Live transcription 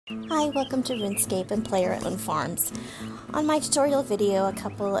Hi, welcome to Runescape and Play Your Own Farms. On my tutorial video, a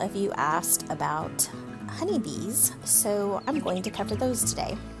couple of you asked about honeybees, so I'm going to cover those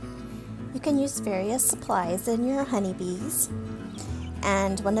today. You can use various supplies in your honeybees,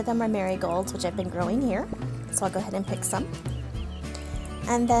 and one of them are marigolds, which I've been growing here, so I'll go ahead and pick some.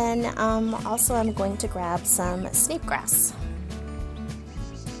 And then also I'm going to grab some snape grass.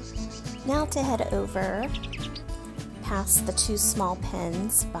 Now to head over past the two small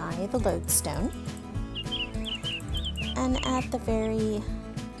pens by the lodestone, and at the very,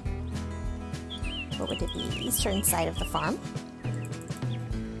 what would it be, eastern side of the farm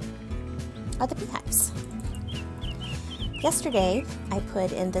are the beehives. Yesterday I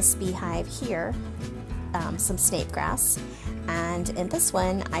put in this beehive here some snape grass, and in this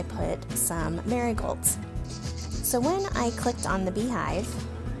one I put some marigolds. So when I clicked on the beehive,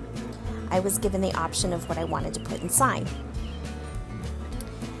 I was given the option of what I wanted to put inside.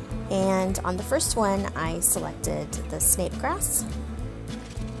 And on the first one, I selected the snape grass.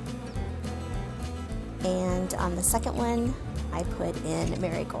 And on the second one, I put in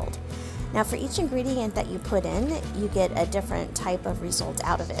marigold. Now for each ingredient that you put in, you get a different type of result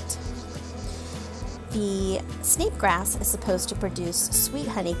out of it. The snape grass is supposed to produce sweet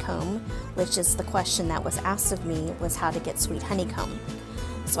honeycomb, which is the question that was asked of me, was how to get sweet honeycomb.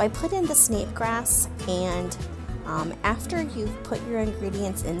 So I put in the snape grass, and after you've put your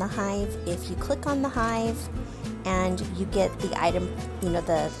ingredients in the hive, if you click on the hive and you get the item,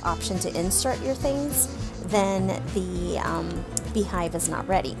 the option to insert your things, then the beehive is not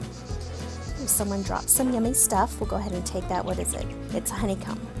ready. If someone dropped some yummy stuff, we'll go ahead and take that. What is it? It's a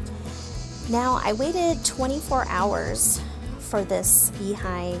honeycomb. Now I waited 24 hours for this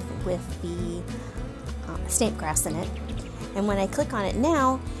beehive with the snape grass in it. And when I click on it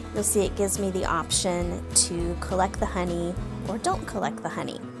now, you'll see it gives me the option to collect the honey or don't collect the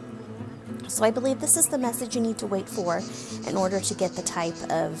honey. So I believe this is the message you need to wait for in order to get the type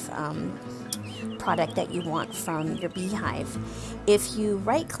of product that you want from your beehive. If you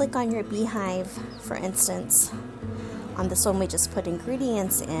right click on your beehive, for instance, on this one we just put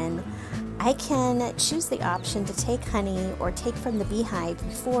ingredients in, I can choose the option to take honey or take from the beehive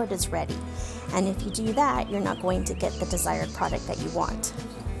before it is ready. And if you do that, you're not going to get the desired product that you want.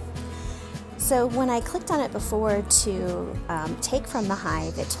 So when I clicked on it before to take from the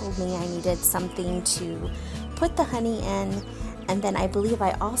hive, it told me I needed something to put the honey in, and then I believe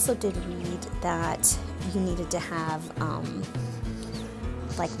I also did read that you needed to have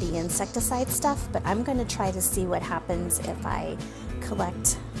like the insecticide stuff, but I'm going to try to see what happens if I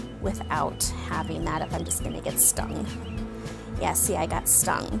collect without having that, if I'm just going to get stung. Yeah, see, I got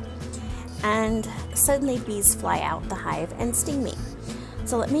stung. And suddenly bees fly out the hive and sting me.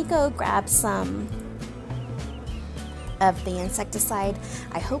 So let me go grab some of the insecticide.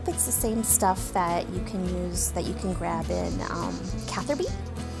 I hope it's the same stuff that you can use, that you can grab in Catherby.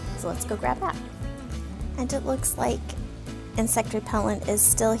 So let's go grab that. And it looks like insect repellent is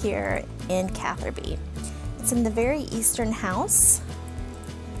still here in Catherby. It's in the very eastern house,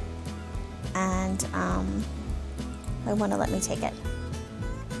 and I want to let me take it.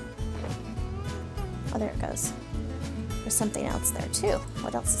 Oh, there it goes. There's something else there too.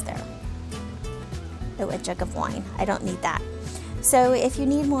 What else is there? Oh, a jug of wine. I don't need that. So if you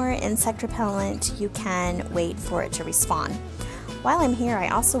need more insect repellent, you can wait for it to respawn. While I'm here, I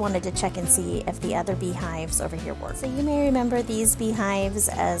also wanted to check and see if the other beehives over here work. So you may remember these beehives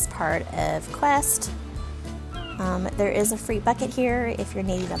as part of Quest. There is a free bucket here if you're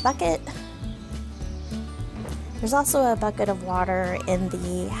needing a bucket. There's also a bucket of water in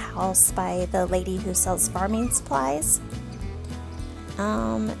the house by the lady who sells farming supplies.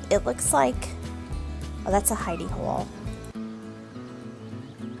 It looks like, oh, that's a hidey hole.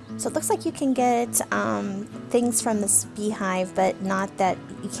 So it looks like you can get things from this beehive, but not that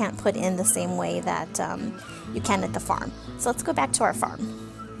you can't put in the same way that you can at the farm. So let's go back to our farm.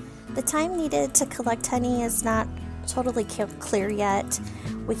 The time needed to collect honey is not totally clear yet.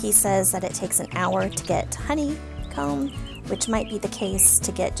 Wiki says that it takes an hour to get honeycomb, which might be the case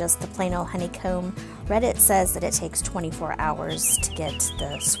to get just the plain old honeycomb. Reddit says that it takes 24 hours to get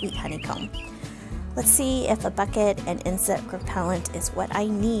the sweet honeycomb. Let's see if a bucket and insect repellent is what I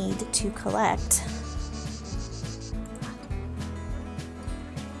need to collect.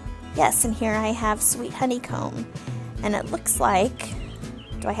 Yes, and here I have sweet honeycomb. And it looks like,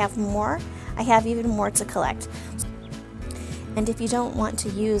 do I have more? I have even more to collect. And if you don't want to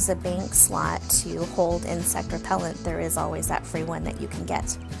use a bank slot to hold insect repellent, there is always that free one that you can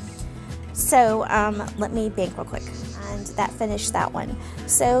get. So let me bank real quick. And that finished that one.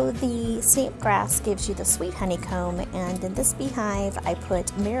 So the snape grass gives you the sweet honeycomb, and in this beehive I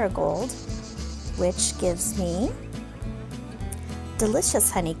put marigold, which gives me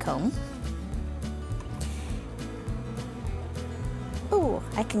delicious honeycomb. Oh,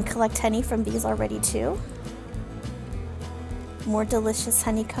 I can collect honey from these already too. More delicious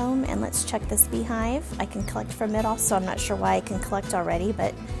honeycomb, and let's check this beehive. I can collect from it also. I'm not sure why I can collect already,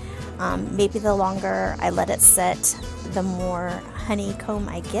 but maybe the longer I let it set, the more honeycomb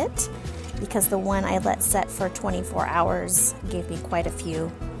I get, because the one I let set for 24 hours gave me quite a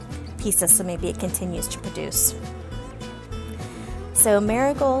few pieces, so maybe it continues to produce. So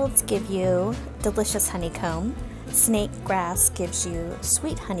marigolds give you delicious honeycomb. Snake grass gives you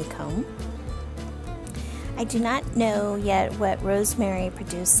sweet honeycomb. I do not know yet what rosemary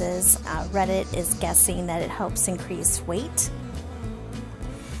produces. Reddit is guessing that it helps increase weight.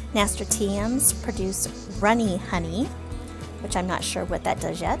 Nasturtiums produce runny honey, which I'm not sure what that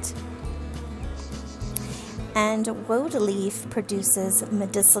does yet. And woad leaf produces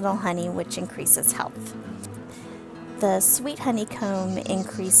medicinal honey, which increases health. The sweet honeycomb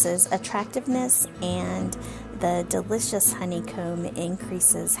increases attractiveness, and the delicious honeycomb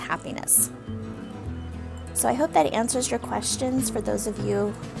increases happiness. So I hope that answers your questions for those of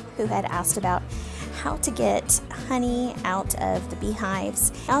you who had asked about how to get honey out of the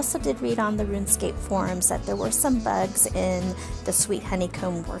beehives. I also did read on the Runescape forums that there were some bugs in the sweet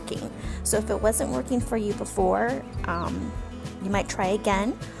honeycomb working. So if it wasn't working for you before, you might try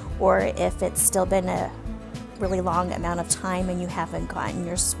again, or if it's still been a really long amount of time and you haven't gotten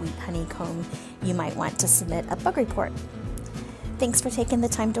your sweet honeycomb, you might want to submit a bug report. Thanks for taking the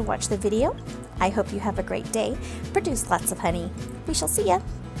time to watch the video. I hope you have a great day. Produce lots of honey. We shall see ya.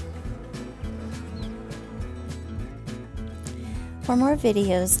 For more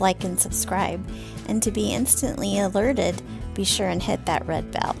videos, like and subscribe, and to be instantly alerted, be sure and hit that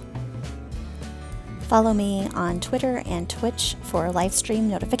red bell. Follow me on Twitter and Twitch for live stream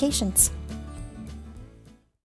notifications.